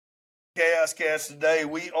Cast. Today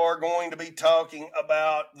we are going to be talking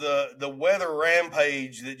about the weather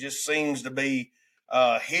rampage that just seems to be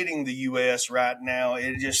hitting the U.S. right now.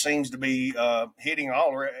 It just seems to be hitting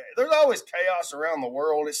all around. There's always chaos around the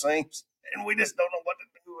world, it seems, and we just don't know what to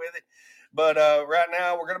do with it. But right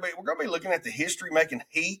now we're gonna be looking at the history making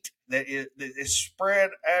heat that is spread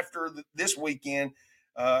after this weekend.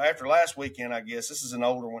 After last weekend, I guess this is an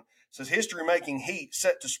older one. It says history making heat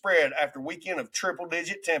set to spread after weekend of triple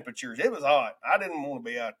digit temperatures. It was hot. I didn't want to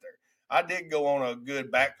be out there. I did go on a good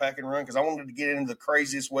backpacking run because I wanted to get into the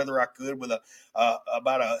craziest weather I could with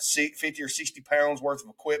about a 50 or 60 pounds worth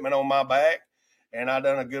of equipment on my back. And I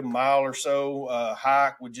done a good mile or so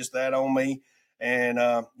hike with just that on me. And,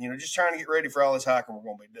 just trying to get ready for all this hiking we're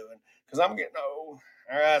going to be doing because I'm getting old.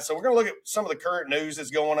 All right. So we're going to look at some of the current news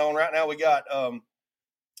that's going on right now. We got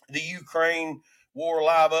the Ukraine war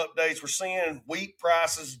live updates. We're seeing wheat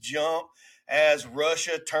prices jump as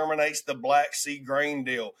Russia terminates the Black Sea grain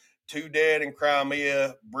deal. 2 dead in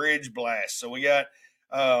Crimea, bridge blast. So we had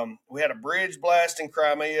a bridge blast in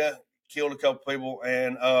Crimea, killed a couple people,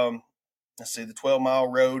 and the 12-mile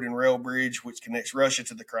road and rail bridge which connects Russia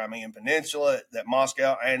to the Crimean Peninsula that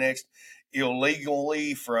Moscow annexed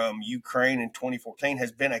illegally from Ukraine in 2014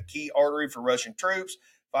 has been a key artery for Russian troops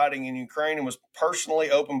fighting in Ukraine and was personally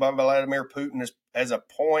opened by Vladimir Putin as a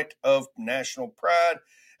point of national pride.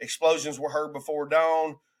 Explosions were heard before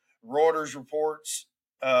dawn. Reuters reports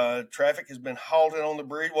traffic has been halted on the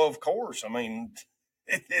bridge. Well, of course. I mean,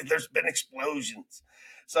 there's been explosions.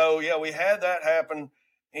 So, yeah, we had that happen.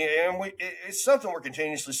 And it's something we're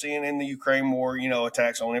continuously seeing in the Ukraine war,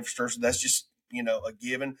 attacks on infrastructure. That's just, a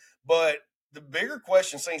given. But the bigger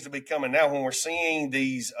question seems to be coming now when we're seeing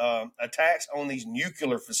these attacks on these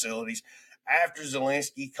nuclear facilities after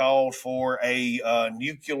Zelensky called for a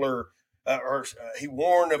nuclear he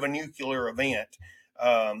warned of a nuclear event.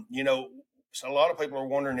 So a lot of people are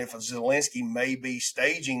wondering if Zelensky may be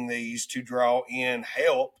staging these to draw in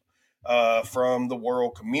help from the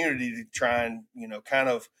world community to try and,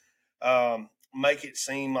 make it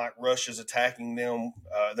seem like Russia's attacking them,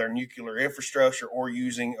 their nuclear infrastructure, or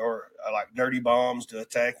using like dirty bombs to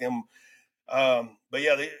attack them. But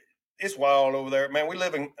yeah, it's wild over there, man. We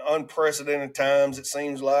live in unprecedented times. It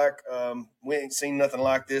seems like we ain't seen nothing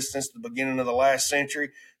like this since the beginning of the last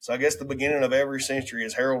century. So I guess the beginning of every century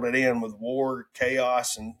is heralded in with war,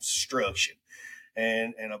 chaos, and destruction.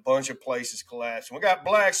 And a bunch of places collapsing. We got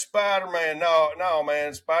Black Spider-Man. No,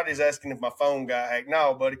 man. Spidey's asking if my phone got hacked.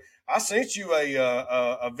 No, buddy. I sent you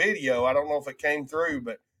a video. I don't know if it came through,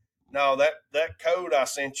 but no, that code I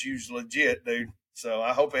sent you is legit, dude. So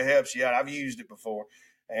I hope it helps you out. I've used it before.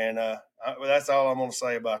 And that's all I'm going to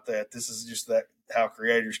say about that. This is just how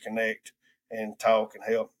creators connect and talk and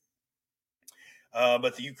help.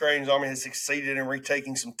 But the Ukraine's army has succeeded in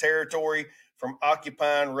retaking some territory from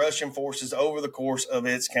occupying Russian forces over the course of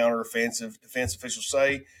its counteroffensive, defense officials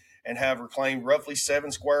say, and have reclaimed roughly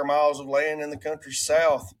 7 square miles of land in the country's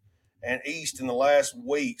south and east in the last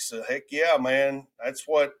week. So, heck yeah, man. That's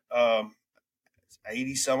what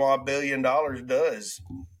 $80-some-odd billion does.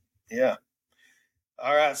 Yeah.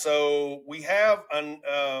 All right, so we have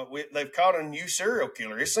they've caught a new serial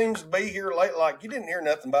killer. It seems to be here late. Like, you didn't hear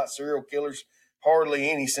nothing about serial killers,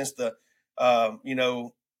 hardly any, since the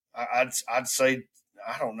I'd say,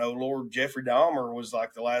 I don't know, Lord Jeffrey Dahmer was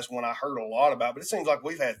like the last one I heard a lot about, but it seems like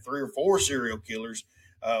we've had 3 or 4 serial killers.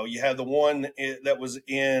 You had the one that was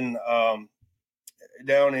in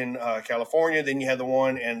down in California. Then you had the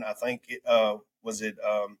one in, I think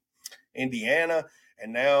Indiana.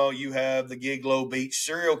 And now you have the Gigolo Beach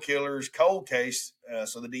serial killer's cold case.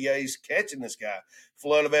 So the DA's catching this guy.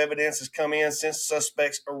 Flood of evidence has come in since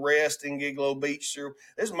suspect's arrest in Gigolo Beach.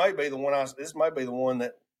 This might be the one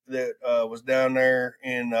that was down there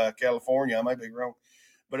in California. I might be wrong.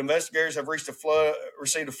 But investigators have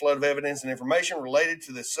received a flood of evidence and information related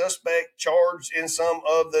to the suspect charged in some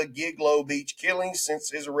of the Gigolo Beach killings since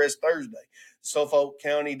his arrest Thursday. Suffolk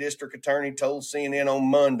County District Attorney told CNN on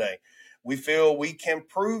Monday. We feel we can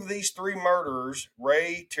prove these 3 murderers,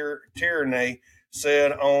 Ray Tierney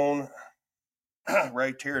said on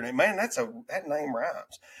Ray Tierney. Man, that name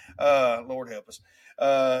rhymes. Lord help us.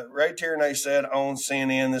 Ray Tierney said on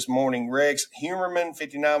CNN this morning, Rex Humerman,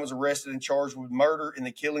 59, was arrested and charged with murder in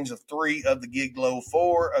the killings of 3 of the Gigolo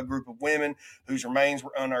 4, a group of women whose remains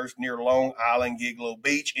were unearthed near Long Island, Gigolo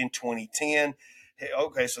Beach in 2010.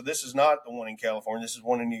 Okay, so this is not the one in California. This is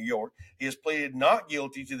one in New York. He has pleaded not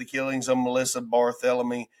guilty to the killings of Melissa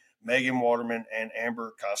Barthelemy, Megan Waterman, and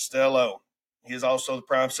Amber Costello. He is also the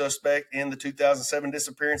prime suspect in the 2007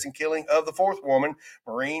 disappearance and killing of the fourth woman,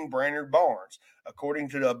 Maureen Brainerd Barnes, according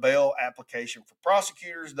to the bail application for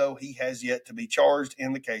prosecutors, though he has yet to be charged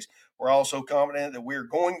in the case. We're also confident that we're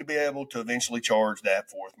going to be able to eventually charge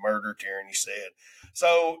that fourth murder, Tierney said.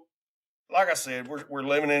 So, like I said, we're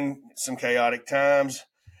living in some chaotic times.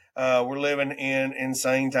 We're living in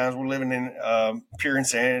insane times. We're living in pure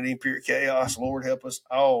insanity, pure chaos. Lord help us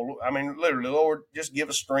all. I mean, literally, Lord, just give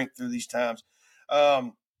us strength through these times.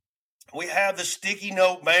 We have the sticky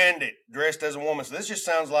note bandit dressed as a woman. So this just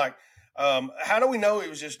sounds like, how do we know he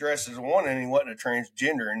was just dressed as a woman and he wasn't a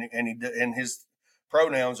transgender and his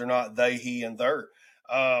pronouns are not they, he, and their?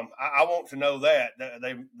 I want to know that.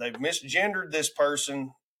 They've misgendered this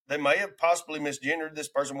person. They may have possibly misgendered this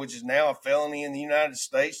person, which is now a felony in the United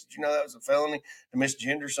States. Did you know that was a felony to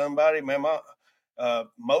misgender somebody? Man,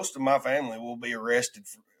 most of my family will be arrested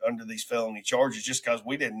under these felony charges just because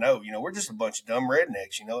we didn't know. We're just a bunch of dumb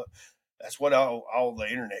rednecks. That's what all the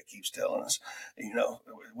internet keeps telling us.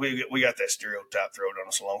 We got that stereotype thrown on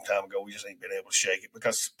us a long time ago. We just ain't been able to shake it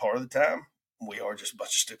because part of the time we are just a bunch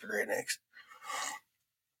of stupid rednecks.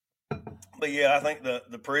 But yeah, I think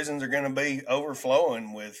the prisons are going to be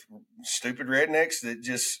overflowing with stupid rednecks that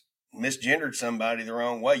just misgendered somebody the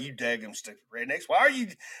wrong way. You daggum stupid rednecks. Why are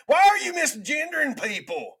you misgendering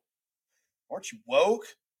people? Aren't you woke?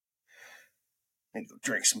 Need to go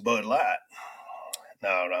drink some Bud Light. No,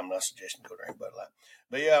 I'm not suggesting go drink Bud Light.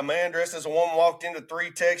 But yeah, a man dressed as a woman walked into 3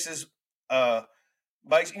 Texas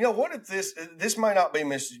banks. What if this may not be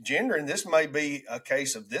misgendering? This may be a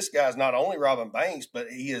case of this guy's not only robbing banks, but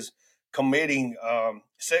he is committing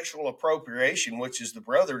sexual appropriation, which is the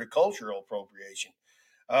brother to cultural appropriation.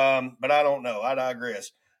 But I don't know. I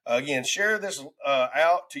digress. Again, share this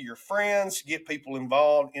out to your friends. Get people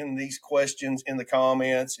involved in these questions in the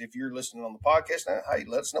comments. If you're listening on the podcast, hey,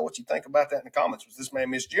 let us know what you think about that in the comments. Was this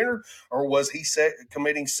man misgendered, or was he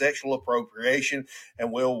committing sexual appropriation?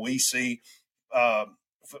 And will we see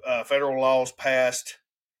federal laws passed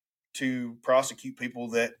to prosecute people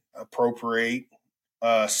that appropriate,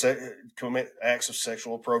 commit acts of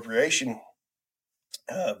sexual appropriation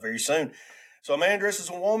very soon? So a man dressed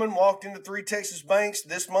as a woman walked into 3 Texas banks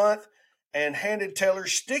this month and handed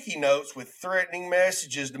tellers sticky notes with threatening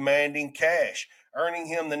messages demanding cash, earning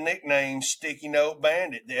him the nickname Sticky Note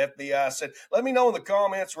Bandit. The FBI said, let me know in the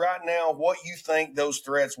comments right now what you think those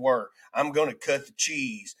threats were. I'm going to cut the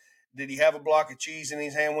cheese. Did he have a block of cheese in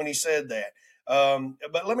his hand when he said that?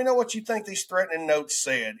 But let me know what you think these threatening notes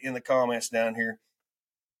said in the comments down here.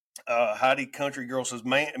 Heidi Country Girl says,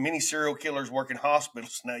 many serial killers work in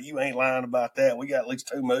hospitals. Now, you ain't lying about that. We got at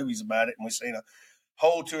least 2 movies about it, and we've seen a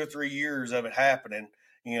whole 2 or 3 years of it happening,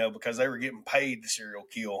 because they were getting paid to serial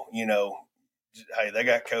kill. Hey, they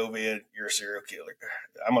got COVID. You're a serial killer.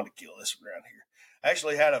 I'm going to kill this around here. I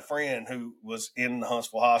actually had a friend who was in the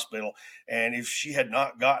Huntsville hospital, and if she had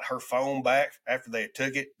not got her phone back after they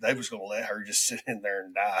took it, they was going to let her just sit in there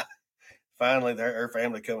and die. Finally, her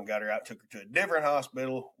family come and got her out, took her to a different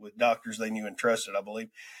hospital with doctors they knew and trusted, I believe.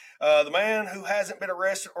 The man who hasn't been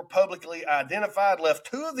arrested or publicly identified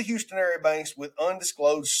left 2 of the Houston area banks with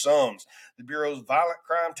undisclosed sums, the Bureau's Violent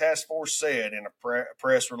Crime Task Force said in a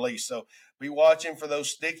press release. So be watching for those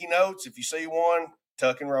sticky notes. If you see one,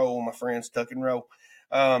 tuck and roll, my friends, tuck and roll.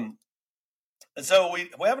 And so we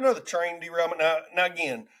have another train derailment. Now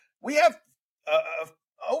again, we have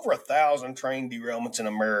over 1,000 train derailments in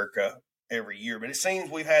America every year, but it seems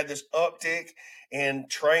we've had this uptick in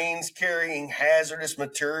trains carrying hazardous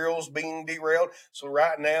materials being derailed. So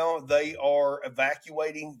right now they are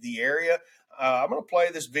evacuating the area. I'm going to play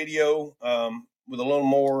this video with a little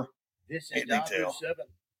more this is detail. 7.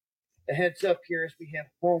 A heads up here as we have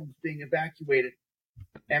homes being evacuated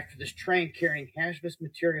after this train carrying hazardous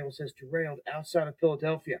materials has derailed outside of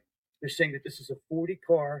Philadelphia. They're saying that this is a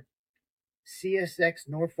 40-car CSX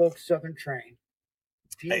Norfolk Southern train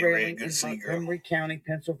derailing in Montgomery County,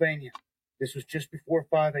 Pennsylvania. This was just before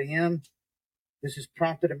 5 a.m. This has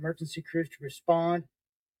prompted emergency crews to respond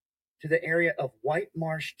to the area of White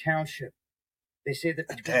Marsh Township. They say that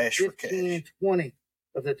between 15 and 20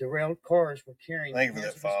 of the derailed cars were carrying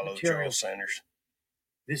hazardous materials.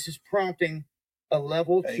 This is prompting a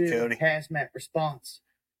level 2 hazmat response.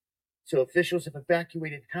 So officials have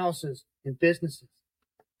evacuated houses and businesses.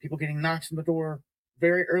 People getting knocks on the door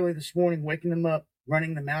very early this morning, waking them up,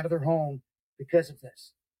 running them out of their home because of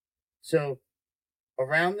this. So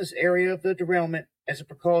around this area of the derailment, as a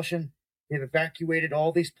precaution, they've evacuated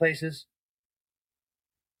all these places.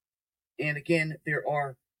 And again, there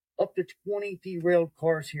are up to 20 derailed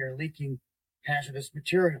cars here leaking hazardous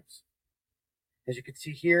materials. As you can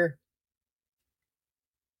see here,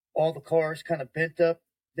 all the cars kind of bent up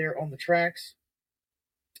there on the tracks.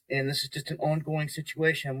 And this is just an ongoing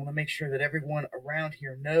situation. I want to make sure that everyone around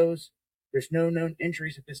here knows there's no known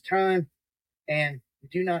injuries at this time. And we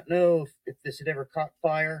do not know if this had ever caught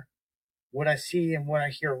fire. What I see and what I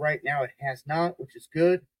hear right now, it has not, which is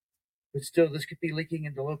good. But still, this could be leaking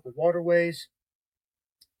into local waterways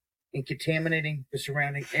and contaminating the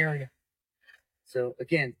surrounding area. So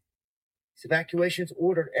again, evacuations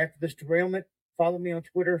ordered after this derailment. Follow me on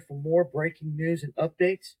Twitter for more breaking news and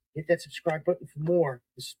updates. Hit that subscribe button for more.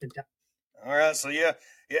 This has been Tom. All right, so yeah,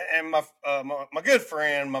 and my good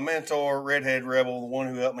friend, my mentor, Redhead Rebel, the one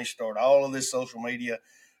who helped me start all of this social media.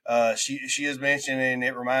 She has mentioned, and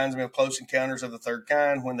it reminds me of Close Encounters of the Third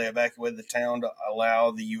Kind when they evacuated the town to allow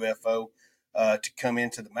the UFO to come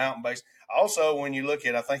into the mountain base. Also, when you look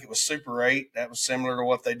at, I think it was Super 8, that was similar to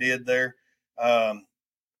what they did there.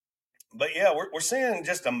 But yeah, we're seeing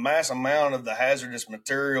just a mass amount of the hazardous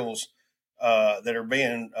materials that are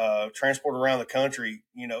being transported around the country,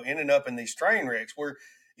 ending up in these train wrecks. We're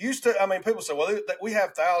used to, people say, well, we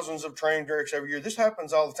have thousands of train wrecks every year. This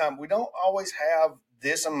happens all the time. We don't always have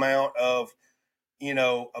this amount of,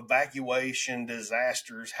 evacuation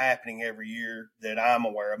disasters happening every year that I'm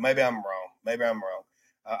aware of. Maybe I'm wrong.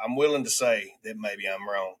 I'm willing to say that maybe I'm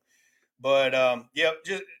wrong. But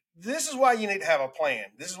this is why you need to have a plan.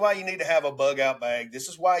 This is why you need to have a bug out bag. This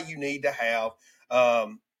is why you need to have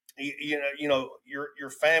your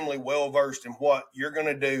family well versed in what you're going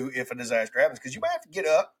to do if a disaster happens, because you may have to get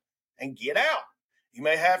up and get out. You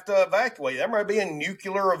may have to evacuate. There might be a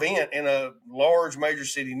nuclear event in a large major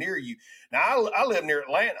city near you. Now, I live near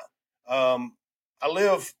Atlanta. I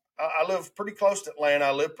live pretty close to Atlanta.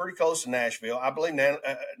 I live pretty close to Nashville. I believe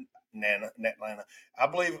Atlanta. I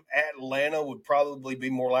believe Atlanta would probably be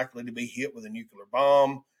more likely to be hit with a nuclear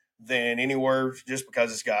bomb than anywhere, just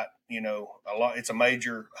because it's got a lot. It's a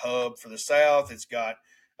major hub for the South. It's got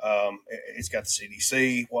the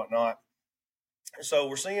CDC, whatnot. So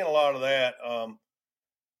we're seeing a lot of that,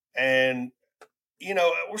 and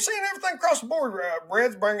we're seeing everything across the board.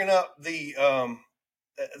 Red's bringing up the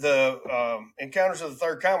encounters of the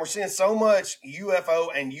third kind. We're seeing so much UFO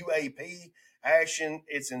and UAP action.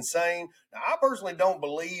 It's insane. Now, I personally don't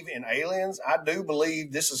believe in aliens. I do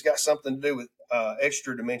believe this has got something to do with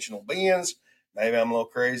extra dimensional beings. Maybe I'm a little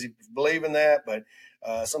crazy for believing that, but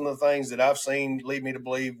some of the things that I've seen lead me to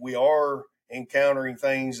believe we are encountering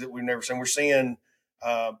things that we've never seen. We're seeing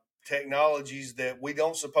technologies that we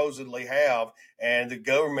don't supposedly have, and the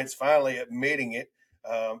government's finally admitting it.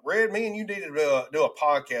 Red, me and you need to do a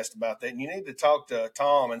podcast about that, and you need to talk to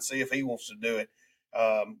Tom and see if he wants to do it.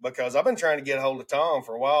 Because I've been trying to get a hold of Tom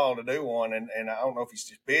for a while to do one, and I don't know if he's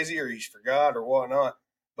just busy or he's forgot or whatnot,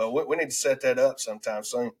 but we need to set that up sometime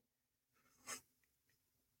soon.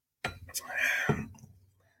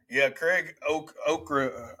 Yeah, Craig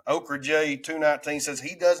Okra J 219 says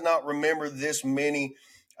he does not remember this many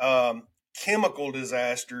chemical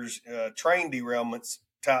disasters, train derailments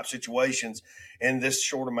type situations in this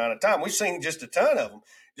short amount of time. We've seen just a ton of them,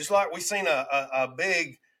 just like we've seen a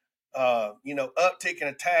big uptick in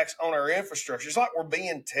attacks on our infrastructure. It's like we're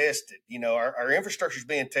being tested. Our infrastructure is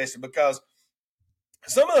being tested, because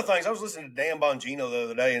some of the things, I was listening to Dan Bongino the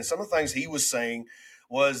other day, and some of the things he was saying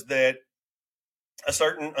was that a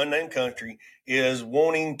certain unnamed country is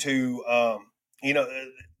wanting to,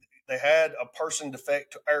 they had a person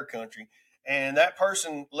defect to our country, and that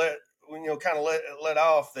person let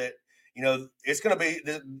off that, it's going to be,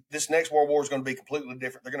 this next world war is going to be completely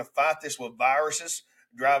different. They're going to fight this with viruses,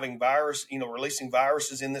 releasing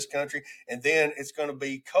viruses in this country. And then it's going to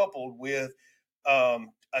be coupled with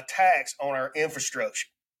attacks on our infrastructure.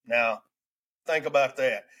 Now, think about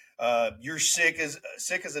that. You're sick as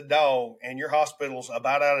a dog, and your hospital's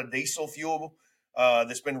about out of diesel fuel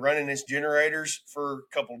that's been running its generators for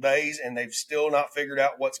a couple of days, and they've still not figured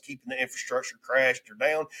out what's keeping the infrastructure crashed or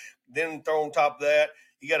down. Then throw on top of that,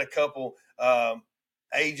 you got a couple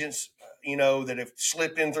agents, that have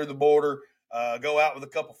slipped in through the border, go out with a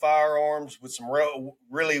couple firearms with some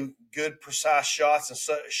really good, precise shots, and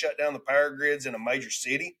shut down the power grids in a major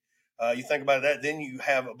city. You think about that, then you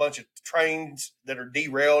have a bunch of trains that are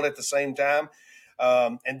derailed at the same time.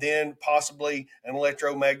 And then possibly an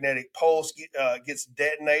electromagnetic pulse gets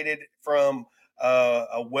detonated from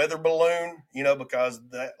a weather balloon, because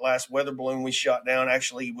that last weather balloon we shot down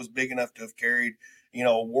actually was big enough to have carried,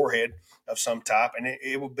 a warhead of some type. And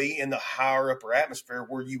it would be in the higher upper atmosphere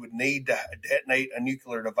where you would need to detonate a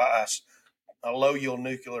nuclear device, a low yield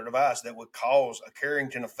nuclear device that would cause a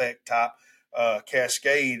Carrington effect type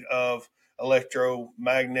cascade of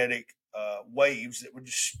electromagnetic waves that would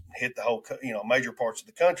just hit the whole, major parts of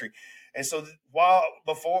the country. And so while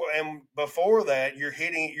before that,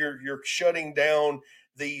 you're shutting down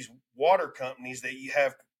these water companies that you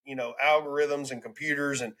have, algorithms and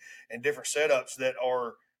computers and different setups that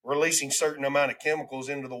are releasing certain amount of chemicals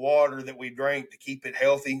into the water that we drink to keep it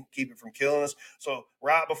healthy, keep it from killing us. So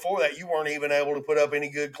right before that, you weren't even able to put up any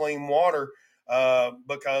good clean water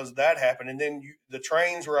because that happened. And then the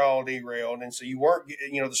trains were all derailed. And so you weren't,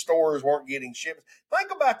 the stores weren't getting shipments.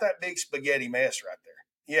 Think about that big spaghetti mess right there.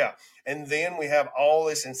 Yeah. And then we have all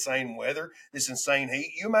this insane weather, this insane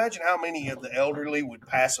heat. You imagine how many of the elderly would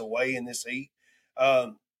pass away in this heat.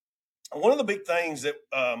 One of the big things that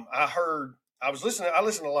I heard, I listened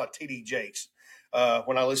to a lot of TD Jakes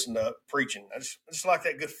when I listened to preaching. I just like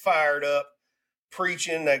that good fired up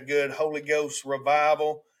preaching, that good Holy Ghost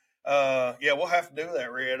revival. Yeah, we'll have to do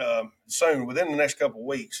that, Red, soon, within the next couple of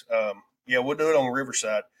weeks. Yeah, we'll do it on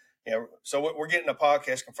Riverside. Yeah, so we're getting a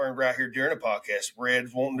podcast confirmed right here during the podcast.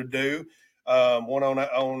 Red's wanting to do one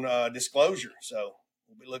on disclosure, so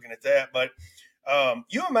we'll be looking at that. But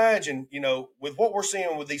you imagine, with what we're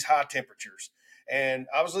seeing with these high temperatures. And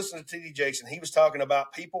I was listening to TD Jakes, and he was talking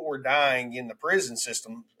about people were dying in the prison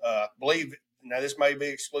system. I believe, now this may be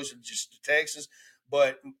exclusive just to Texas,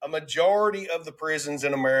 but a majority of the prisons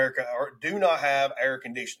in America do not have air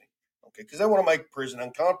conditioning, okay, because they want to make prison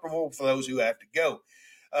uncomfortable for those who have to go.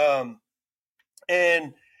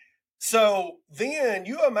 And so then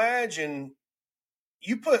you imagine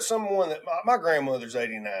you put someone that my grandmother's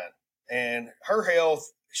 89 and her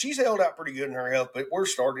health, she's held out pretty good in her health, but we're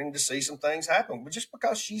starting to see some things happen just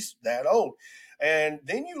because she's that old. And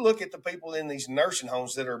then you look at the people in these nursing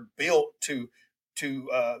homes that are built to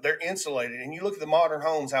they're insulated, and you look at the modern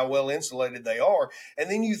homes, how well insulated they are.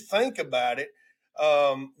 And then you think about it.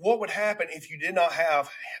 What would happen if you did not have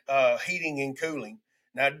heating and cooling?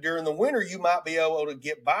 Now, during the winter, you might be able to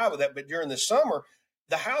get by with that, but during the summer,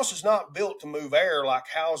 the house is not built to move air like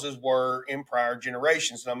houses were in prior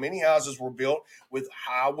generations. Now, many houses were built with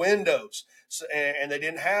high windows, and they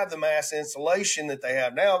didn't have the mass insulation that they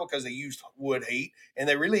have now because they used wood heat, and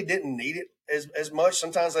they really didn't need it as much.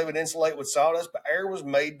 Sometimes they would insulate with sawdust, but air was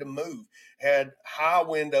made to move. Had high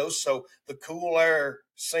windows, so the cool air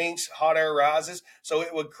sinks, hot air rises, so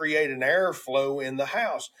it would create an airflow in the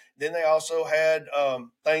house. Then they also had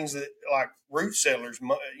things that like root cellars,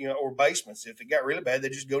 or basements. If it got really bad, they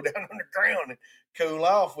just go down underground and cool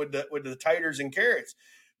off with the taters and carrots.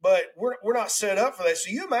 But we're not set up for that.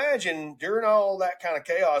 So you imagine during all that kind of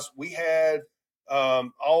chaos, we had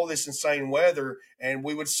all this insane weather, and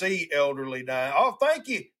we would see elderly dying. Oh, thank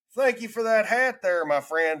you for that hat there, my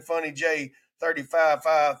friend, Funny J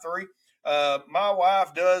 3553. My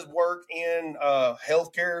wife does work in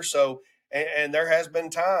healthcare, so and there has been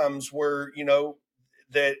times where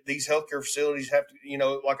that these healthcare facilities have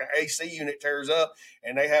to, like an AC unit tears up,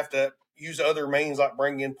 and they have to use other means like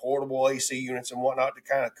bring in portable AC units and whatnot to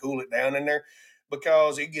kind of cool it down in there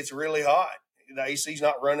because it gets really hot. The AC's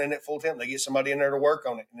not running at full temp. They get somebody in there to work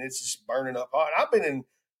on it, and it's just burning up hot. I've been in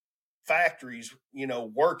factories,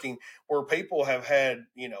 working where people have had,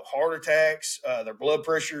 heart attacks, their blood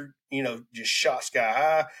pressure, just shot sky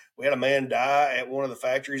high. We had a man die at one of the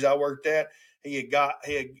factories I worked at. He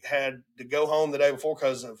had to go home the day before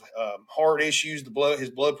because of heart issues. His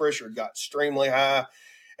blood pressure got extremely high,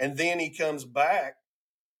 and then he comes back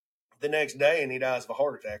the next day and he dies of a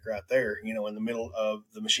heart attack right there, in the middle of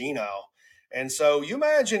the machine aisle. And so you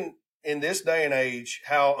imagine in this day and age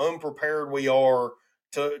how unprepared we are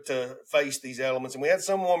to face these elements. And we had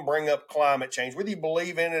someone bring up climate change. Whether you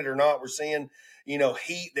believe in it or not, we're seeing,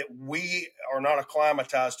 heat that we are not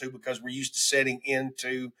acclimatized to because we're used to sitting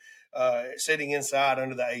inside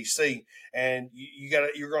under the AC. And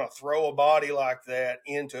you're going to throw a body like that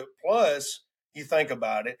into it. Plus, you think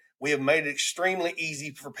about it, we have made it extremely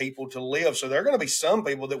easy for people to live. So there are going to be some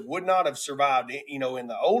people that would not have survived, in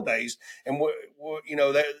the old days, and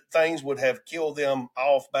that things would have killed them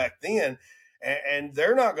off back then. And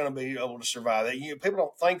they're not going to be able to survive that. People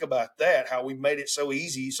don't think about that, how we made it so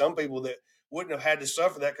easy. Some people that wouldn't have had to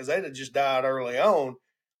suffer that because they'd have just died early on,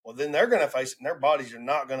 well, then they're going to face it, and their bodies are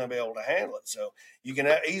not going to be able to handle it. So you can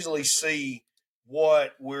easily see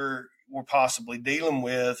what we're possibly dealing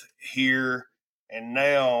with here and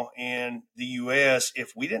now in the U.S.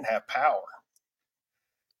 if we didn't have power.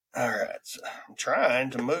 All right, so I'm trying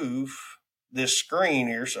to move this screen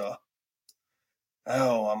here, so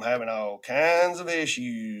I'm having all kinds of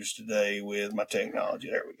issues today with my technology.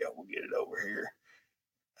 There we go. We'll get it over here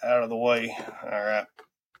out of the way. All right.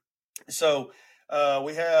 So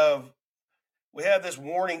we have We have this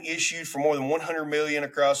warning issued for more than 100 million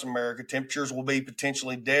across America. Temperatures will be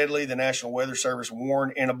potentially deadly. The National Weather Service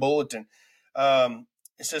warned in a bulletin.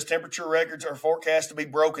 It says temperature records are forecast to be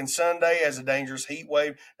broken Sunday as a dangerous heat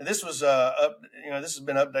wave. And this was this has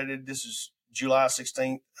been updated. This is July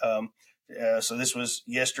 16th. So this was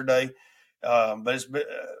yesterday. But it's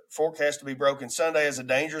forecast to be broken Sunday as a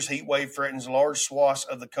dangerous heat wave threatens large swaths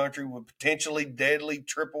of the country with potentially deadly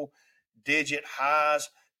triple-digit highs.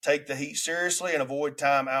 Take the heat seriously and avoid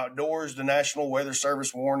time outdoors, the National Weather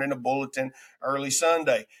Service warned in a bulletin early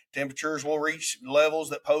Sunday. Temperatures will reach levels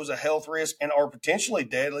that pose a health risk and are potentially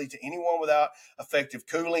deadly to anyone without effective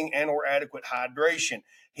cooling and or adequate hydration.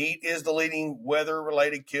 Heat is the leading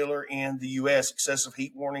weather-related killer in the U.S. Excessive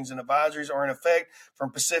heat warnings and advisories are in effect from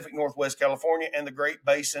Pacific Northwest California and the Great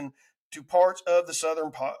Basin to parts of the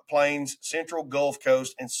southern plains, central Gulf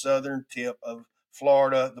Coast, and southern tip of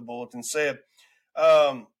Florida, the bulletin said.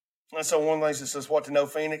 And so one of the things that says what to know,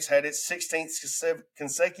 Phoenix had its 16th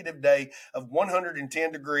consecutive day of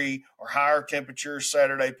 110 degree or higher temperatures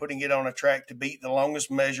Saturday, putting it on a track to beat the longest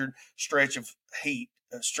measured stretch of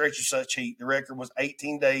such heat. The record was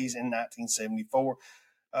 18 days in 1974.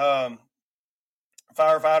 Firefighters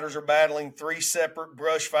are battling 3 separate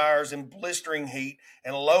brush fires in blistering heat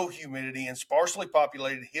and low humidity in sparsely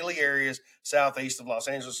populated hilly areas southeast of Los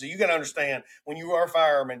Angeles. So you got to understand, when you are a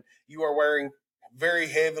fireman, you are wearing very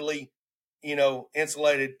heavily,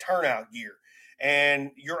 insulated turnout gear,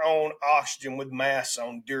 and you're on oxygen with masks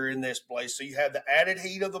on during this blaze. So you have the added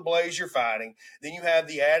heat of the blaze you're fighting. Then you have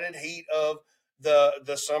the added heat of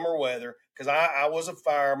the summer weather. Because I was a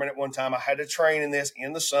fireman at one time. I had to train in this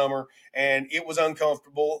in the summer, and it was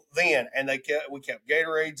uncomfortable then. And we kept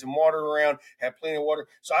Gatorades and water around, had plenty of water.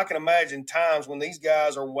 So I can imagine times when these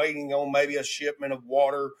guys are waiting on maybe a shipment of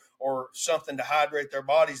water or something to hydrate their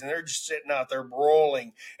bodies, and they're just sitting out there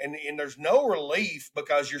broiling. And there's no relief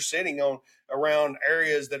because you're sitting around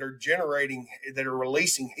areas that are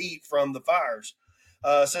releasing heat from the fires.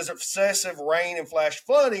 Says excessive rain and flash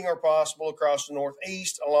flooding are possible across the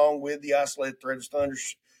Northeast, along with the isolated threat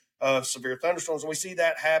of severe thunderstorms. And we see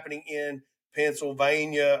that happening in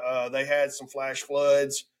Pennsylvania. They had some flash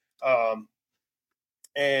floods,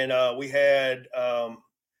 and we had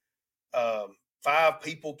 5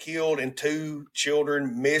 people killed and 2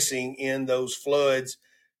 children missing in those floods.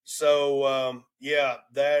 So,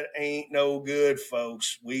 that ain't no good,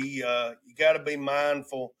 folks. You got to be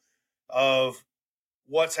mindful of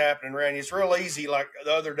what's happening around you. It's real easy. Like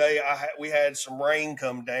the other day, we had some rain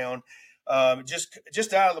come down,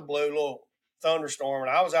 just out of the blue, little thunderstorm,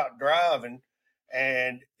 and I was out driving,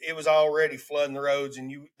 and it was already flooding the roads.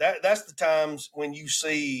 And that's the times when you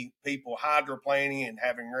see people hydroplaning and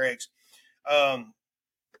having wrecks.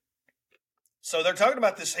 So they're talking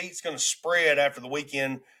about this heat's going to spread after the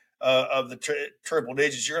weekend of the triple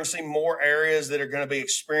digits. You're going to see more areas that are going to be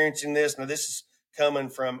experiencing this. Now, this is coming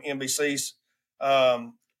from NBC's.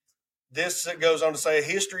 This goes on to say a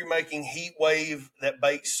history-making heat wave that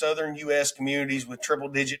bakes southern U.S. communities with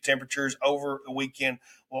triple-digit temperatures over the weekend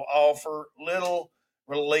will offer little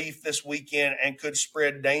relief this weekend and could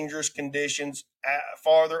spread dangerous conditions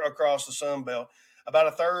farther across the Sun Belt. About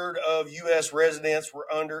a third of U.S. residents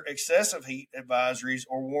were under excessive heat advisories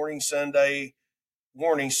or warning Sunday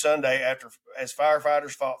as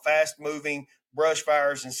firefighters fought fast-moving brush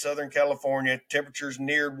fires in Southern California. Temperatures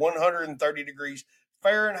neared 130 degrees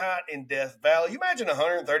Fahrenheit in Death Valley. You imagine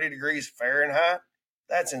 130 degrees Fahrenheit?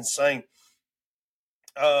 That's insane.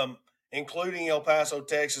 Including El Paso,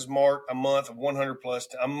 Texas, marked a month of 100 plus.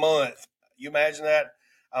 A month. You imagine that?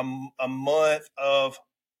 A month of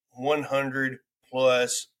 100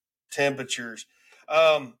 plus temperatures.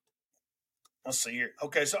 Let's see here.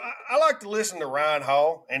 Okay, so I like to listen to Ryan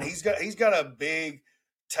Hall, and he's got a big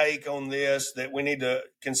take on this that we need to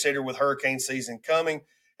consider with hurricane season coming.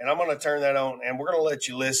 And I'm going to turn that on, and we're going to let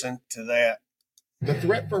you listen to that. The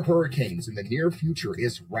threat for hurricanes in the near future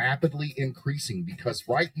is rapidly increasing because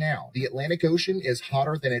right now the Atlantic Ocean is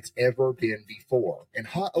hotter than it's ever been before. And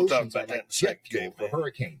hot oceans are like jet fuel for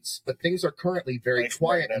hurricanes. But things are currently very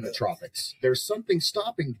quiet in the tropics. There's something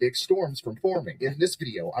stopping big storms from forming. In this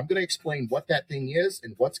video, I'm going to explain what that thing is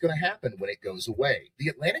and what's going to happen when it goes away. The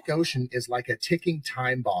Atlantic Ocean is like a ticking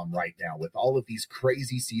time bomb right now with all of these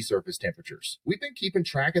crazy sea surface temperatures. We've been keeping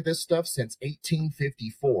track of this stuff since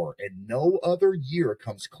 1854, and no other year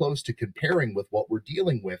comes close to comparing with what we're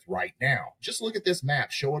dealing with right now. Just look at this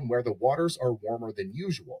map showing where the waters are warmer than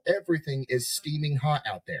usual. Everything is steaming hot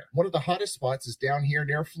out there. One of the hottest spots is down here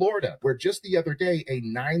near Florida, where just the other day a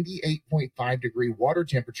 98.5 degree water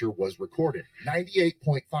temperature was recorded.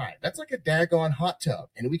 98.5. That's like a daggone hot tub.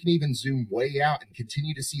 And we can even zoom way out and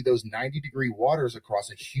continue to see those 90-degree waters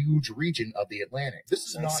across a huge region of the Atlantic. This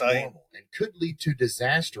is not normal and could lead to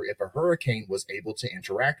disaster if a hurricane was able to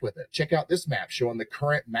interact with it. Check out this map showing the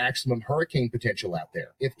current maximum hurricane potential out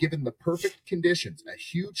there. If given the perfect conditions, a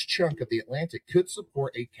huge chunk of the Atlantic could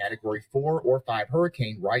support a Category 4 or 5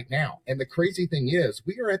 hurricane right now. And the crazy thing is,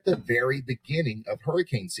 we are at the very beginning of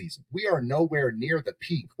hurricane season. We are nowhere near the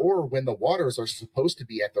peak or when the waters are supposed to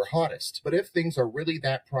be at their hottest. But if things are really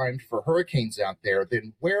that primed for hurricanes out there,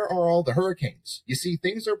 then where are all the hurricanes? You see,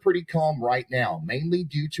 things are pretty calm right now, mainly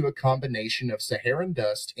due to a combination of Saharan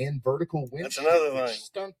dust and vertical wind shear, which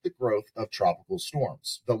stunt the growth of tropical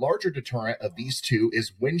storms. The larger deterrent of these two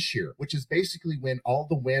is wind shear, which is basically when all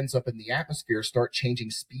the winds up in the atmosphere start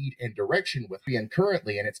changing speed and direction with being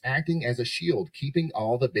currently, and it's acting as a shield, keeping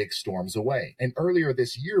all the big storms away. And earlier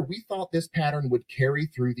this year, we thought this pattern would carry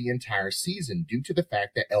through the entire season due to the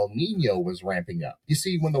fact that El Nino was ramping up. You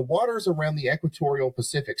see, when the waters around the equatorial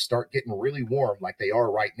Pacific start getting really warm like they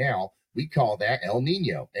are right now, we call that El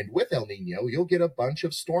Nino. And with El Nino, you'll get a bunch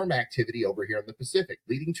of storm activity over here in the Pacific,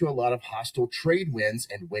 leading to a lot of hostile trade winds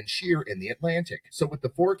and wind shear in the Atlantic. So with the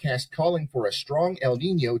forecast calling for a strong El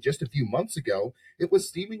Nino just a few months ago, it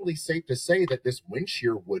was seemingly safe to say that this wind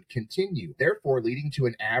shear would continue, therefore leading to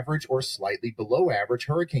an average or slightly below average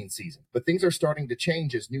hurricane season. But things are starting to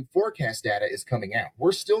change as new forecast data is coming out.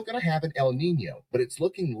 We're still going to have an El Nino, but it's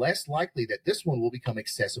looking less likely that this one will become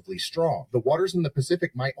excessively strong. The waters in the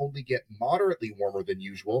Pacific might only get moderately warmer than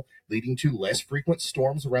usual, leading to less frequent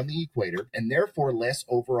storms around the equator and therefore less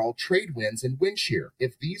overall trade winds and wind shear.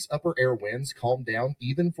 If these upper air winds calm down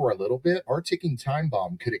even for a little bit, our ticking time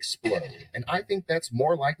bomb could explode. And I think that's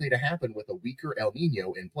more likely to happen with a weaker El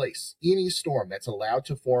Nino in place. Any storm that's allowed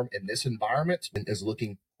to form in this environment is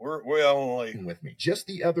looking We're only with me. Just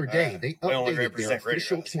the other day, they updated their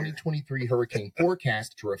official 2023 hurricane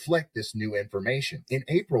forecast to reflect this new information. In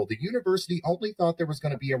April, the university only thought there was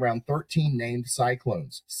going to be around 13 named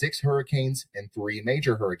cyclones, 6 hurricanes, and 3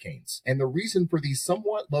 major hurricanes. And the reason for these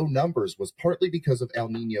somewhat low numbers was partly because of El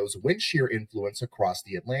Nino's wind shear influence across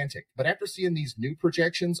the Atlantic. But after seeing these new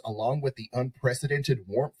projections, along with the unprecedented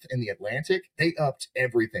warmth in the Atlantic, they upped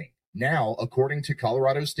everything. Now, according to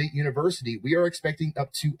Colorado State University, we are expecting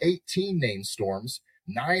up to 18 named storms,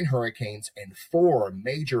 9 hurricanes, and 4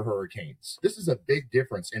 major hurricanes. This is a big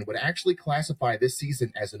difference and would actually classify this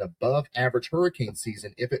season as an above-average hurricane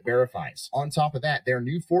season if it verifies. On top of that, their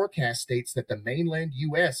new forecast states that the mainland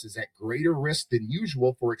U.S. is at greater risk than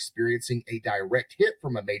usual for experiencing a direct hit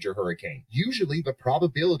from a major hurricane. Usually, the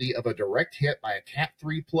probability of a direct hit by a Cat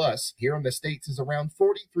 3 plus here in the States is around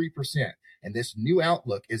 43%. And this new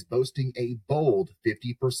outlook is boasting a bold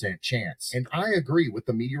 50% chance. And I agree with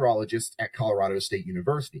the meteorologists at Colorado State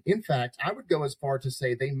University. In fact, I would go as far to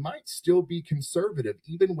say they might still be conservative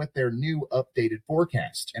even with their new updated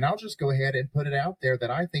forecast. And I'll just go ahead and put it out there that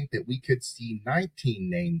I think that we could see 19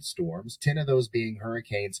 named storms, 10 of those being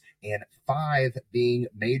hurricanes, and 5 being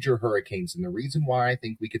major hurricanes. And the reason why I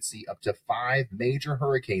think we could see up to 5 major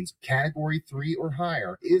hurricanes, Category 3 or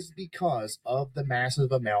higher, is because of the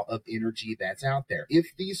massive amount of energy that's out there.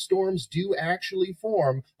 If these storms do actually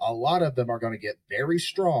form, a lot of them are going to get very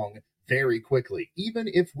strong very quickly. Even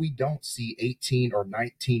if we don't see 18 or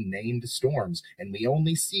 19 named storms and we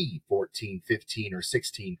only see 14, 15, or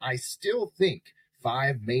 16, I still think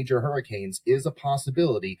 5 major hurricanes is a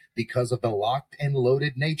possibility because of the locked and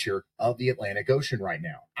loaded nature of the Atlantic Ocean right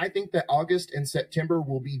now. I think that August and September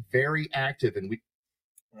will be very active, and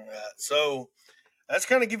so that's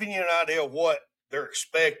kind of giving you an idea of what they're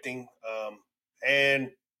expecting. And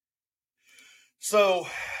so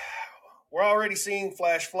we're already seeing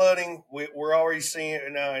flash flooding. We're already seeing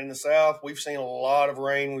it now in the South. We've seen a lot of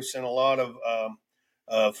rain. We've seen a lot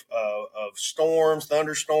of storms,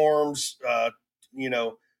 thunderstorms,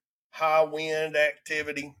 high wind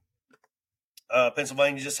activity.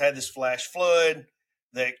 Pennsylvania just had this flash flood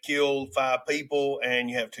that killed 5 people, and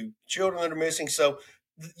you have 2 children that are missing. So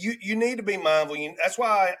you need to be mindful. That's why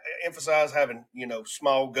I emphasize having,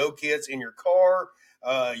 small go kits in your car.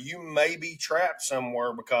 You may be trapped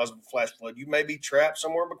somewhere because of a flash flood. You may be trapped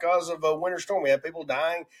somewhere because of a winter storm. We have people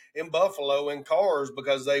dying in Buffalo in cars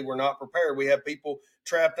because they were not prepared. We have people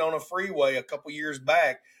trapped on a freeway a couple years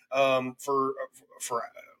back for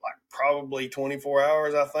like probably 24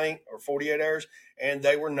 hours, I think, or 48 hours, and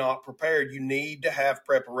they were not prepared. You need to have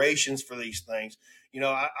preparations for these things.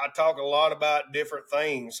 I talk a lot about different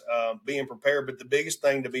things, being prepared, but the biggest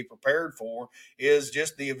thing to be prepared for is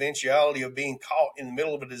just the eventuality of being caught in the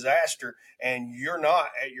middle of a disaster, and you're not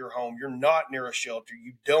at your home, you're not near a shelter,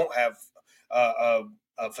 you don't have a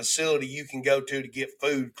facility you can go to get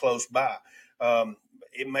food close by.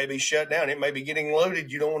 It may be shut down. It may be getting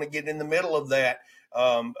loaded. You don't want to get in the middle of that.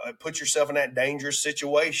 Put yourself in that dangerous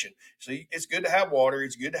situation. So it's good to have water.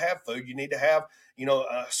 It's good to have food. You need to have,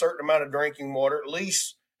 a certain amount of drinking water, at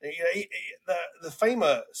least. The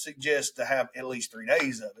FEMA suggests to have at least 3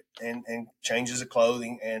 days of it, and changes of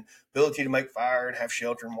clothing and ability to make fire and have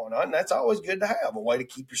shelter and whatnot. And that's always good to have, a way to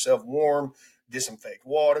keep yourself warm, disinfect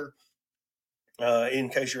water, in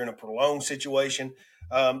case you're in a prolonged situation.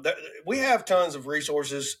 We have tons of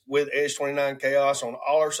resources with Edge 29 Chaos on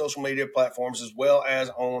all our social media platforms, as well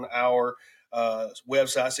as on our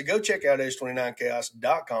website. So go check out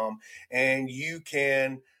edge29chaos.com, and you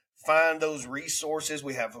can find those resources.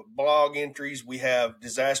 We have blog entries. We have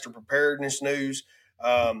disaster preparedness news,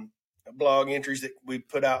 blog entries that we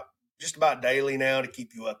put out just about daily now to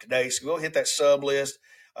keep you up to date. So go hit that sub list.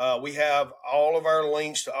 We have all of our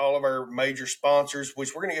links to all of our major sponsors,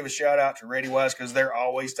 which we're going to give a shout out to ReadyWise because they're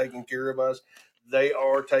always taking care of us. They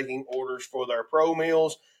are taking orders for their pro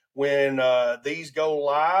meals. When these go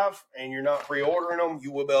live and you're not pre-ordering them,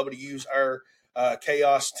 you will be able to use our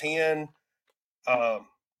Chaos 10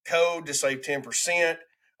 code to save 10%.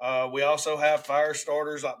 We also have fire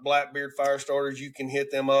starters like Blackbeard fire starters. You can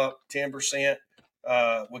hit them up 10%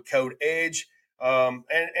 with code EDGE. And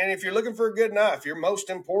if you're looking for a good knife, your most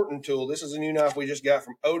important tool, this is a new knife we just got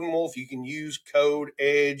from Odin Wolf. You can use code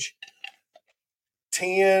EDGE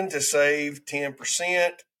 10 to save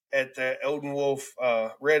 10% at the Odin Wolf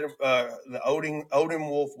the Odin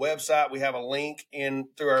Wolf website. We have a link in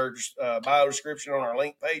through our bio description on our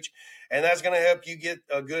link page, and that's going to help you get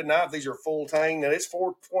a good knife. These are full tang. Now it's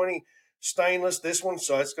 420 stainless, this one,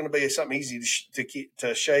 so it's going to be something easy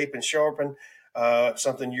to shape and sharpen.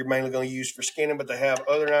 Something you're mainly going to use for skinning, but they have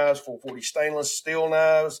other knives, 440 stainless steel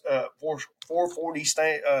knives, 440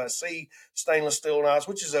 C stainless steel knives,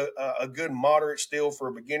 which is a good moderate steel for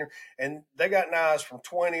a beginner. And they got knives from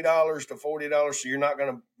 $20 to $40, so you're not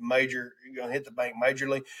going to hit the bank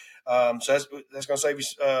majorly. So that's going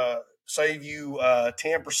to save you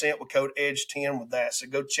 10% with code EDGE10 with that. So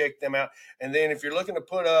go check them out. And then if you're looking to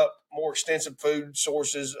put up more extensive food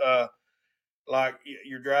sources, like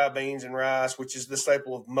your dry beans and rice, which is the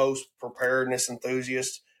staple of most preparedness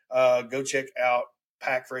enthusiasts, go check out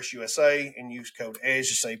Pack Fresh USA and use code EDGE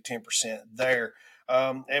to save 10% there.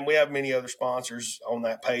 And we have many other sponsors on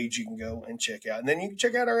that page you can go and check out. And then you can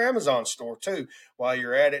check out our Amazon store too. While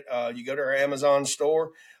you're at it, you go to our Amazon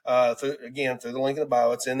store, through the link in the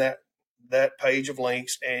bio. It's in that page of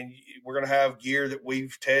links, and we're going to have gear that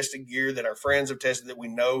we've tested, gear that our friends have tested that we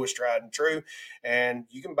know is tried and true, and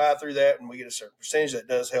you can buy through that, and we get a certain percentage that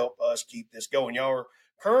does help us keep this going. Y'all are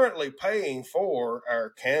currently paying for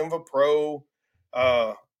our Canva Pro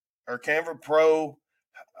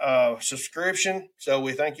subscription, so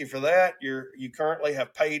we thank you for that. You currently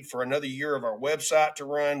have paid for another year of our website to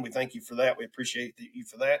run. We thank you for that. We appreciate you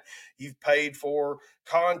for that. You've paid for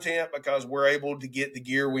content because we're able to get the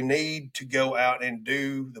gear we need to go out and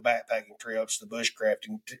do the backpacking trips, the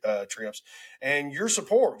bushcrafting trips, and your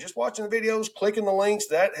support, just watching the videos, clicking the links,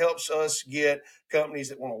 that helps us get companies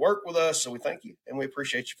that want to work with us. So we thank you and we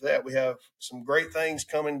appreciate you for that. We have some great things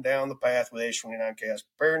coming down the path with Edge 29 Chaos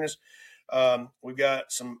Preparedness. We've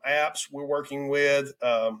got some apps we're working with.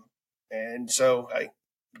 And so, hey,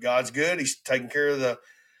 God's good. He's taking care of the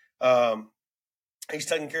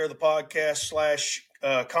podcast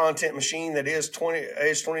 / content machine that is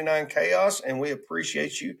Edge 29 Chaos. And we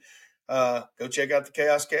appreciate you. Go check out the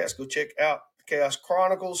Chaos Cast. Go check out the Chaos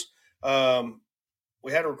Chronicles.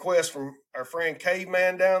 We had a request from our friend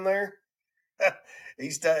Caveman down there.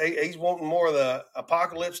 He's wanting more of the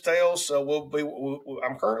apocalypse tales, so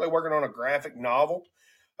I'm currently working on a graphic novel,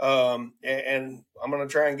 and I'm going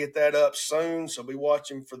to try and get that up soon. So be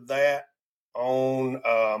watching for that on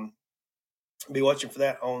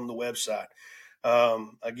the website.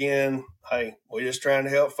 Again, hey, we're just trying to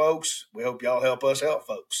help folks. We hope y'all help us help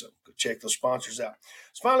folks. So go check those sponsors out.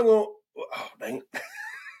 So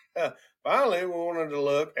finally, we wanted to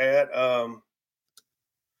look at.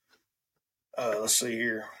 Let's see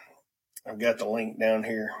here. I've got the link down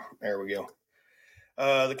here. There we go.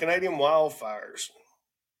 The Canadian wildfires.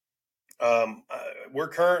 We're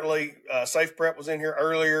currently, Safe Prep was in here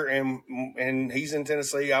earlier, and he's in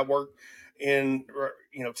Tennessee. I work in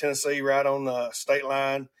Tennessee, right on the state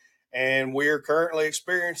line. And we're currently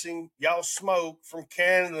experiencing y'all smoke from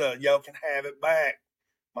Canada. Y'all can have it back.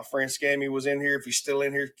 My friend Scammy was in here. If he's still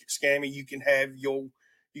in here, Scammy, you can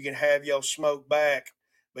have your smoke back.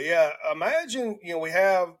 But yeah, imagine, we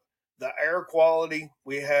have the air quality,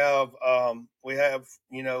 we have the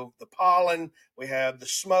pollen, we have the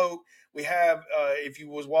smoke, we have if you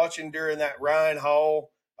was watching during that Ryan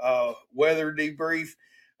Hall weather debrief,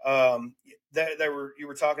 you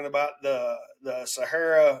were talking about the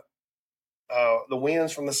Sahara. The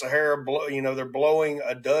winds from the Sahara blow, they're blowing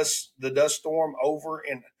the dust storm over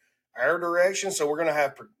in our direction. So we're going to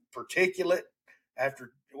have particulate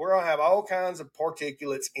we're going to have all kinds of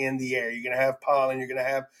particulates in the air. You're going to have pollen. You're going to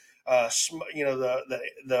have,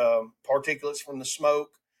 the particulates from the smoke.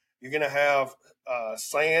 You're going to have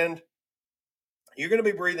sand. You're going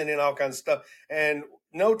to be breathing in all kinds of stuff. And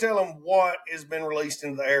no telling what has been released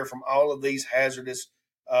into the air from all of these hazardous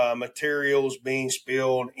materials being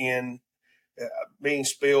spilled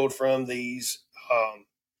from these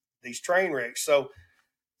train wrecks. So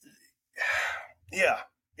yeah,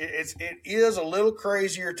 it is a little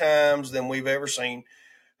crazier times than we've ever seen.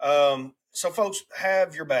 So folks,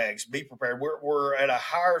 have your bags, be prepared. We're at a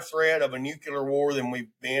higher threat of a nuclear war than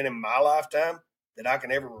we've been in my lifetime that I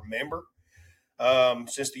can ever remember.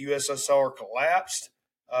 Since the USSR collapsed,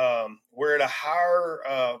 we're at a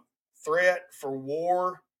higher threat for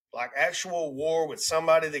war, like actual war with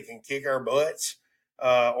somebody that can kick our butts,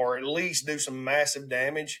 or at least do some massive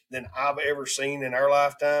damage than I've ever seen in our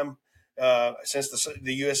lifetime since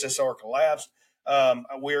the USSR collapsed.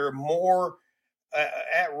 We're more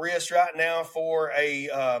at risk right now for a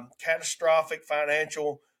catastrophic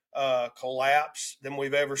financial collapse than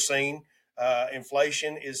we've ever seen.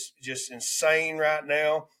 Inflation is just insane right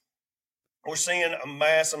now. We're seeing a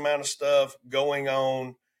mass amount of stuff going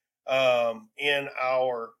on in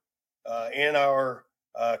our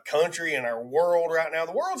country and our world right now.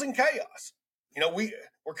 The world's in chaos.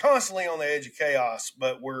 We're constantly on the edge of chaos,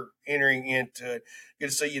 but we're entering into it. Good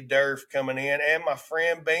to see you, Durf, coming in, and my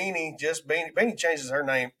friend Beanie. Beanie changes her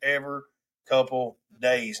name every couple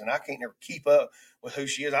days, and I can't never keep up with who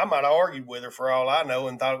she is. I might have argued with her for all I know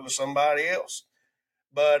and thought it was somebody else,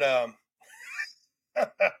 but I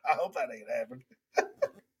hope that ain't happened.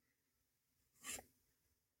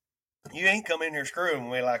 You ain't come in here screwing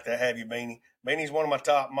me like that, have you, Beanie? Beanie's one of my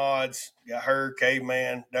top mods. Got her,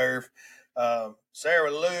 Caveman, Durf,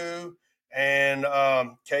 Sarah Lou, and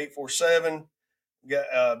Kate 47.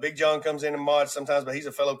 Got Big John comes in and mods sometimes, but he's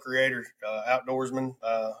a fellow creator, outdoorsman,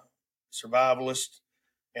 survivalist,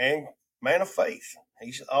 and man of faith.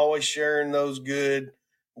 He's always sharing those good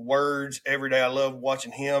words every day. I love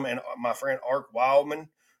watching him and my friend Art Wildman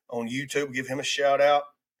on YouTube. Give him a shout out.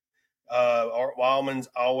 Art Wildman's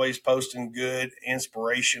always posting good,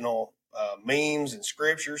 inspirational memes and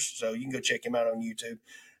scriptures, so you can go check him out on YouTube.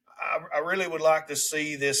 I really would like to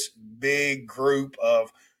see this big group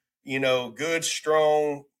of, good,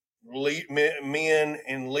 strong men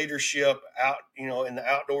in leadership out, in the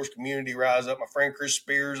outdoors community rise up. My friend Chris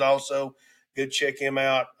Spears also, go check him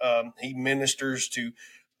out. He ministers to,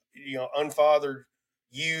 unfathered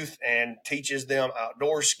youth and teaches them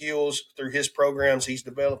outdoor skills through his programs he's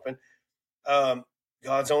developing.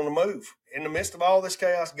 God's on the move. In the midst of all this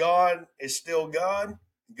chaos, God is still God.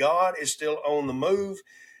 God is still on the move.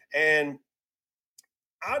 And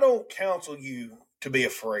I don't counsel you to be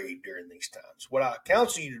afraid during these times. What I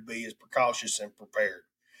counsel you to be is precautious and prepared.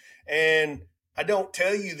 And I don't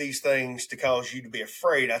tell you these things to cause you to be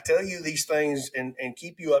afraid. I tell you these things and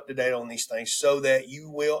keep you up to date on these things so that you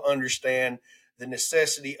will understand the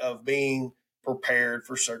necessity of being prepared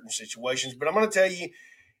for certain situations. But I'm going to tell you,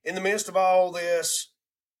 in the midst of all this,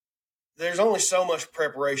 there's only so much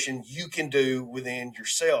preparation you can do within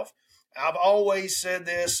yourself. I've always said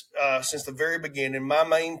this since the very beginning. My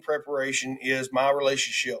main preparation is my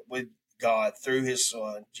relationship with God through his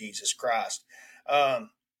son, Jesus Christ. I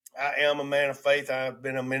am a man of faith. I've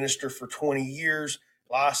been a minister for 20 years,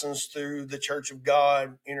 licensed through the Church of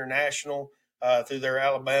God International, through their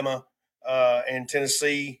Alabama and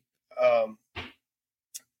Tennessee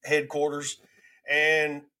headquarters.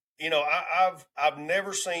 And I've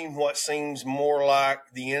never seen what seems more like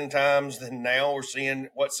the end times than now. We're seeing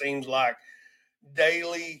what seems like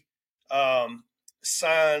daily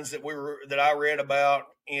signs that I read about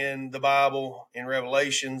in the Bible, in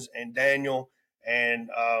Revelations and Daniel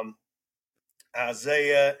and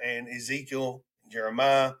Isaiah and Ezekiel,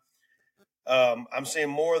 Jeremiah. I'm seeing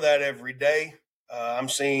more of that every day. I'm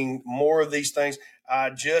seeing more of these things. I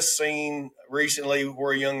just seen recently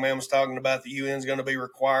where a young man was talking about the UN is going to be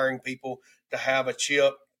requiring people to have a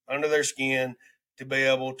chip under their skin to be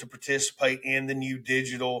able to participate in the new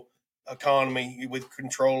digital economy with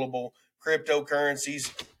controllable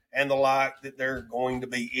cryptocurrencies and the like that they're going to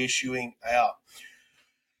be issuing out.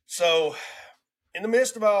 So in the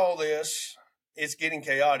midst of all this, it's getting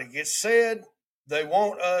chaotic. It's said they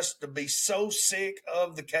want us to be so sick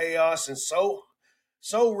of the chaos and so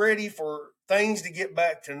ready for things to get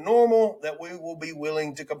back to normal that we will be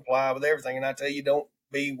willing to comply with everything. And I tell you, don't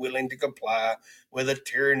be willing to comply with a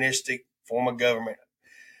tyrannistic form of government.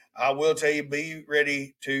 I will tell you, be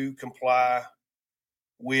ready to comply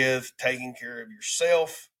with taking care of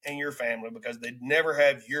yourself and your family, because they never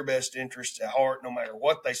have your best interests at heart, no matter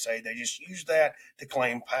what they say. They just use that to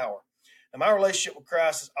claim power. And my relationship with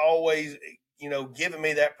Christ has always, given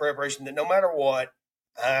me that preparation that no matter what,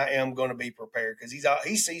 I am going to be prepared, because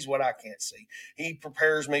he sees what I can't see. He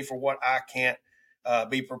prepares me for what I can't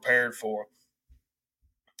be prepared for.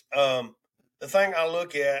 The thing I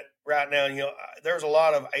look at right now, there's a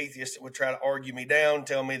lot of atheists that would try to argue me down,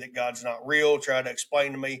 tell me that God's not real, try to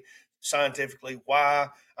explain to me scientifically why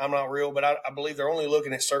I'm not real. But I believe they're only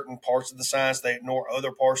looking at certain parts of the science. They ignore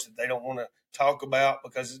other parts that they don't want to talk about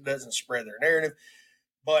because it doesn't spread their narrative.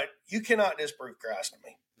 But you cannot disprove Christ to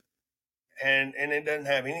me. And it doesn't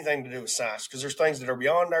have anything to do with science, because there's things that are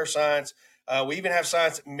beyond our science. We even have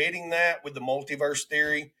science admitting that with the multiverse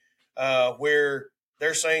theory, where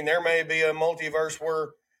they're saying there may be a multiverse where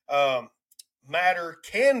matter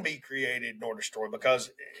can be created nor destroyed, because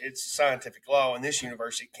it's scientific law. In this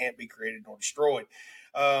universe, it can't be created nor destroyed.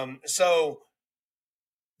 So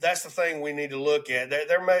that's the thing we need to look at.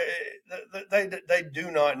 They do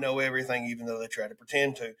not know everything, even though they try to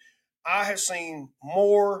pretend to. I have seen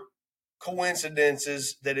more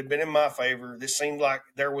coincidences that have been in my favor. This seemed like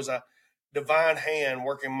there was a divine hand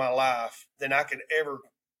working my life than I could ever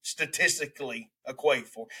statistically equate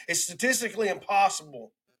for. It's statistically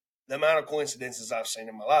impossible, the amount of coincidences I've seen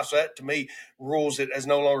in my life. So that, to me, rules it as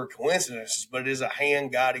no longer coincidences, but it is a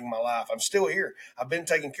hand guiding my life. I'm still here. I've been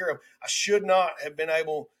taken care of. I should not have been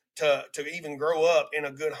able to even grow up in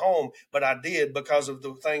a good home, but I did, because of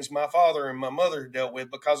the things my father and my mother dealt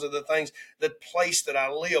with, because of the place that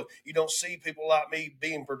I live. You don't see people like me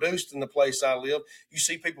being produced in the place I live. You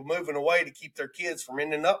see people moving away to keep their kids from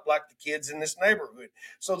ending up like the kids in this neighborhood.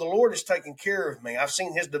 So the Lord is taking care of me. I've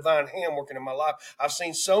seen his divine hand working in my life. I've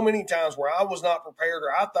seen so many times where I was not prepared,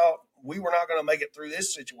 or I thought we were not going to make it through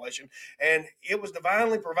this situation. And it was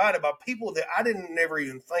divinely provided by people that I didn't never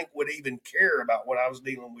even think would even care about what I was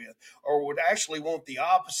dealing with, or would actually want the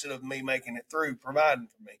opposite of me making it through, providing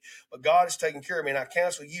for me. But God is taking care of me. And I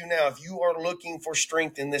counsel you now, if you are looking for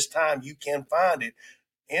strength in this time, you can find it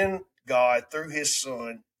in God through his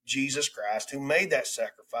Son, Jesus Christ, who made that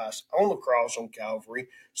sacrifice on the cross on Calvary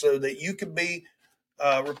so that you could be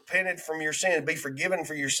repented from your sins, be forgiven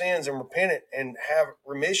for your sins, and repentant and have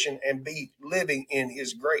remission and be living in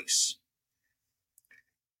his grace.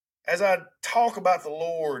 As I talk about the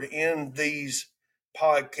Lord in these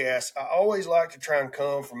podcasts, I always like to try and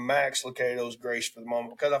come from Max Lucado's Grace for the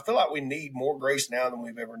Moment, because I feel like we need more grace now than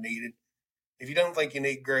we've ever needed. If you don't think you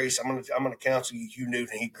need grace, I'm going to counsel you, you do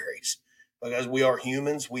need grace, because we are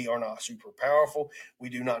humans. We are not super powerful. We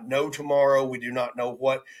do not know tomorrow. We do not know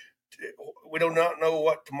what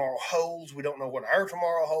tomorrow holds. We don't know what our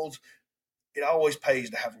tomorrow holds. It always pays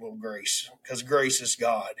to have a little grace, because grace is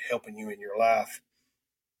God helping you in your life.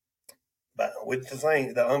 But with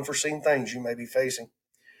the unforeseen things you may be facing.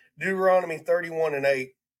 Deuteronomy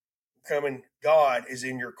 31:8, God is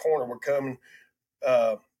in your corner. We're coming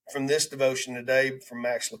from this devotion today from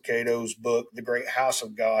Max Lucado's book, The Great House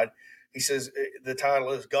of God. He says, the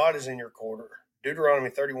title is God is in your corner. Deuteronomy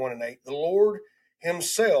 31:8, the Lord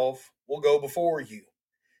himself will go before you.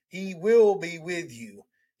 He will be with you.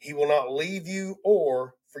 He will not leave you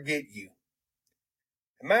or forget you.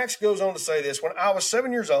 And Max goes on to say this: when I was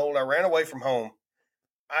 7 years old, I ran away from home.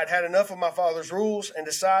 I'd had enough of my father's rules and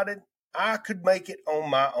decided I could make it on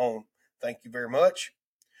my own. Thank you very much.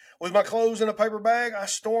 With my clothes in a paper bag, I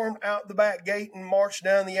stormed out the back gate and marched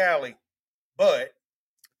down the alley. But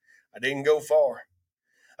I didn't go far.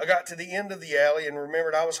 I got to the end of the alley and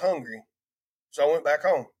remembered I was hungry, so I went back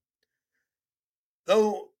home.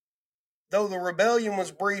 Though the rebellion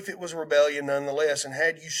was brief, it was rebellion nonetheless, and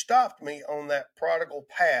had you stopped me on that prodigal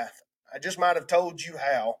path, I just might have told you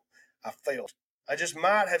how I felt. I just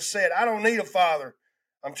might have said, I don't need a father.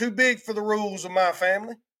 I'm too big for the rules of my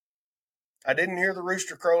family. I didn't hear the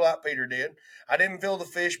rooster crow like Peter did. I didn't feel the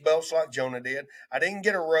fish belch like Jonah did. I didn't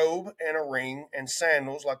get a robe and a ring and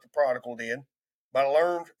sandals like the prodigal did. But I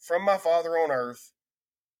learned from my Father on earth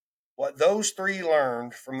what those three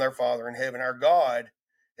learned from their Father in heaven. Our God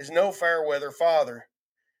is no fair weather Father.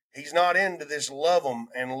 He's not into this love 'em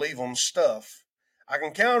and leave 'em stuff. I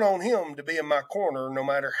can count on him to be in my corner no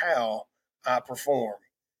matter how I perform.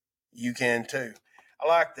 You can too. I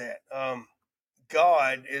like that.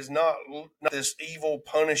 God is not this evil,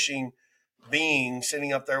 punishing being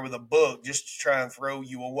sitting up there with a book just to try and throw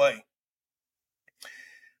you away.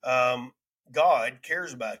 God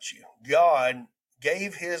cares about you. God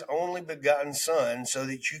gave his only begotten son so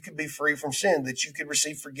that you could be free from sin, that you could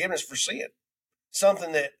receive forgiveness for sin.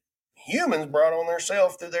 Something that humans brought on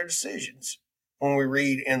themselves through their decisions. When we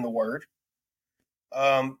read in the word,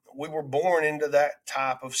 we were born into that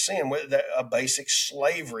type of sin, a basic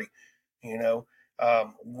slavery.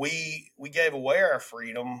 We gave away our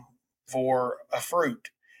freedom for a fruit,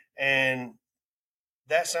 and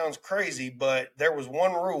that sounds crazy, but there was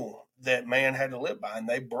one rule that man had to live by, and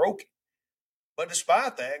they broke it. But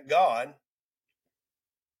despite that, God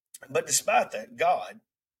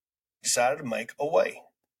decided to make a way.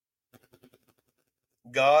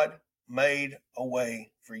 God made a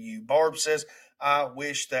way for you. Barb says, I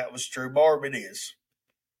wish that was true. Barb, it is.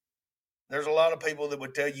 There's a lot of people that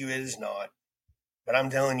would tell you it is not, but I'm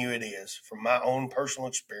telling you it is from my own personal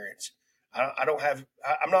experience.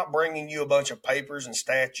 I'm not bringing you a bunch of papers and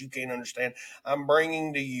stats you can't understand. I'm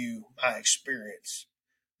bringing to you my experience.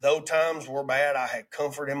 Though times were bad, I had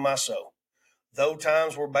comfort in my soul. Though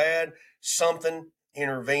times were bad, something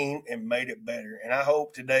intervened and made it better. And I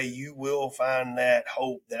hope today you will find that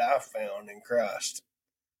hope that I found in Christ.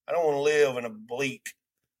 I don't want to live in a bleak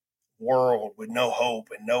world with no hope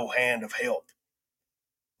and no hand of help.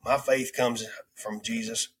 My faith comes from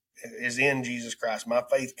Jesus, is in Jesus Christ. My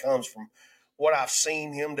faith comes from what I've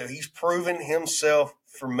seen him do. He's proven himself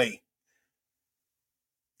for me.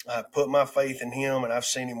 I've put my faith in him, and I've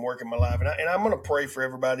seen him work in my life. And I'm going to pray for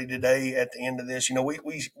everybody today at the end of this.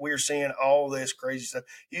 We're seeing all this crazy stuff.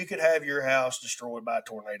 You could have your house destroyed by a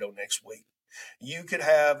tornado next week. You could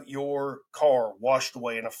have your car washed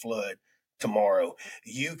away in a flood tomorrow.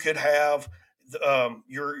 You could have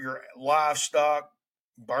your livestock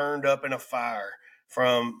burned up in a fire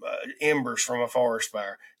from embers from a forest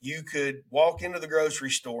fire. You could walk into the grocery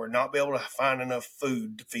store and not be able to find enough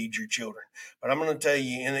food to feed your children. But I'm going to tell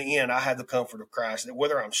you, in the end, I have the comfort of Christ, that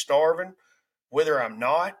whether I'm starving, whether I'm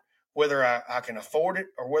not, whether I can afford it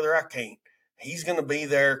or whether I can't, he's going to be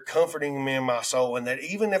there comforting me in my soul. And that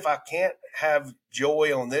even if I can't have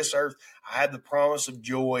joy on this earth, I have the promise of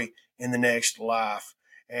joy in the next life,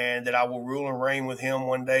 and that I will rule and reign with him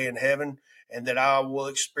one day in heaven, and that I will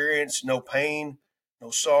experience no pain, no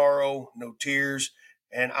sorrow, no tears,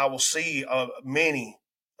 and I will see many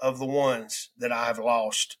of the ones that I have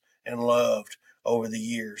lost and loved over the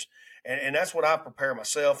years. And that's what I prepare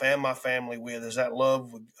myself and my family with, is that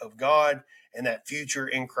love of God and that future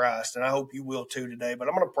in Christ. And I hope you will too today. But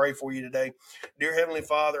I'm going to pray for you today. Dear Heavenly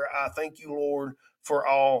Father, I thank you, Lord, for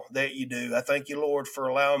all that you do. I thank you, Lord, for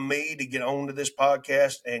allowing me to get onto this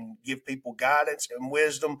podcast and give people guidance and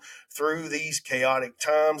wisdom through these chaotic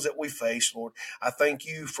times that we face, Lord. I thank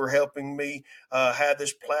you for helping me have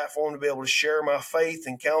this platform to be able to share my faith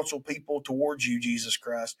and counsel people towards you, Jesus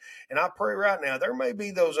Christ. And I pray right now, there may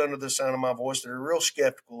be those under the sound of my voice that are real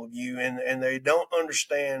skeptical of you, and they don't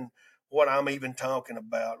understand what I'm even talking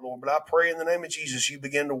about, Lord. But I pray in the name of Jesus, you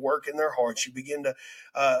begin to work in their hearts. You begin to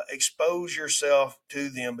expose yourself to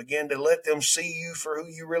them. Begin to let them see you for who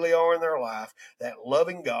you really are in their life, that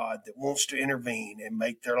loving God that wants to intervene and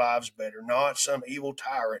make their lives better, not some evil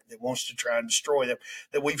tyrant that wants to try and destroy them,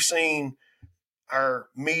 that we've seen our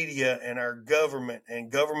media and our government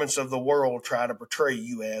and governments of the world try to portray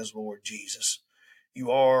you as, Lord Jesus.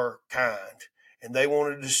 You are kind, and they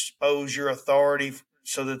want to dispose your authority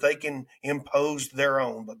so that they can impose their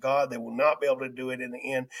own. But God, they will not be able to do it in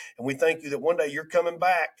the end. And we thank you that one day you're coming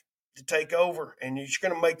back to take over, and you're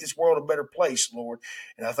going to make this world a better place, Lord.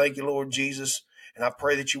 And I thank you, Lord Jesus. And I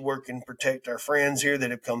pray that you work and protect our friends here that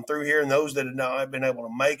have come through here, and those that have not been able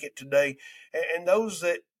to make it today, and those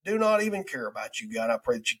that do not even care about you, God. I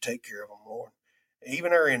pray that you take care of them, Lord.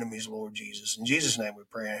 Even our enemies, Lord Jesus. In Jesus' name we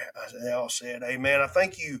pray. They all said, amen. I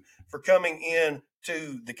thank you for coming in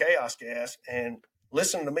to the Chaos Cast and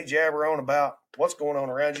listen to me jabber on about what's going on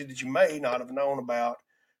around you that you may not have known about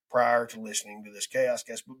prior to listening to this Chaos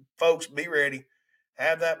Cast. But folks, be ready.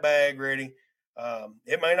 Have that bag ready.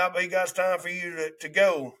 It may not be God's time for you to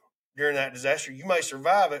go during that disaster. You may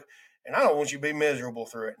survive it, and I don't want you to be miserable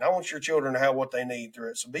through it. And I want your children to have what they need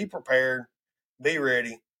through it. So be prepared, be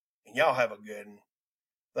ready, and y'all have a good one.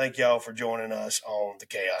 Thank y'all for joining us on the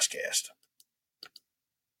Chaos Cast.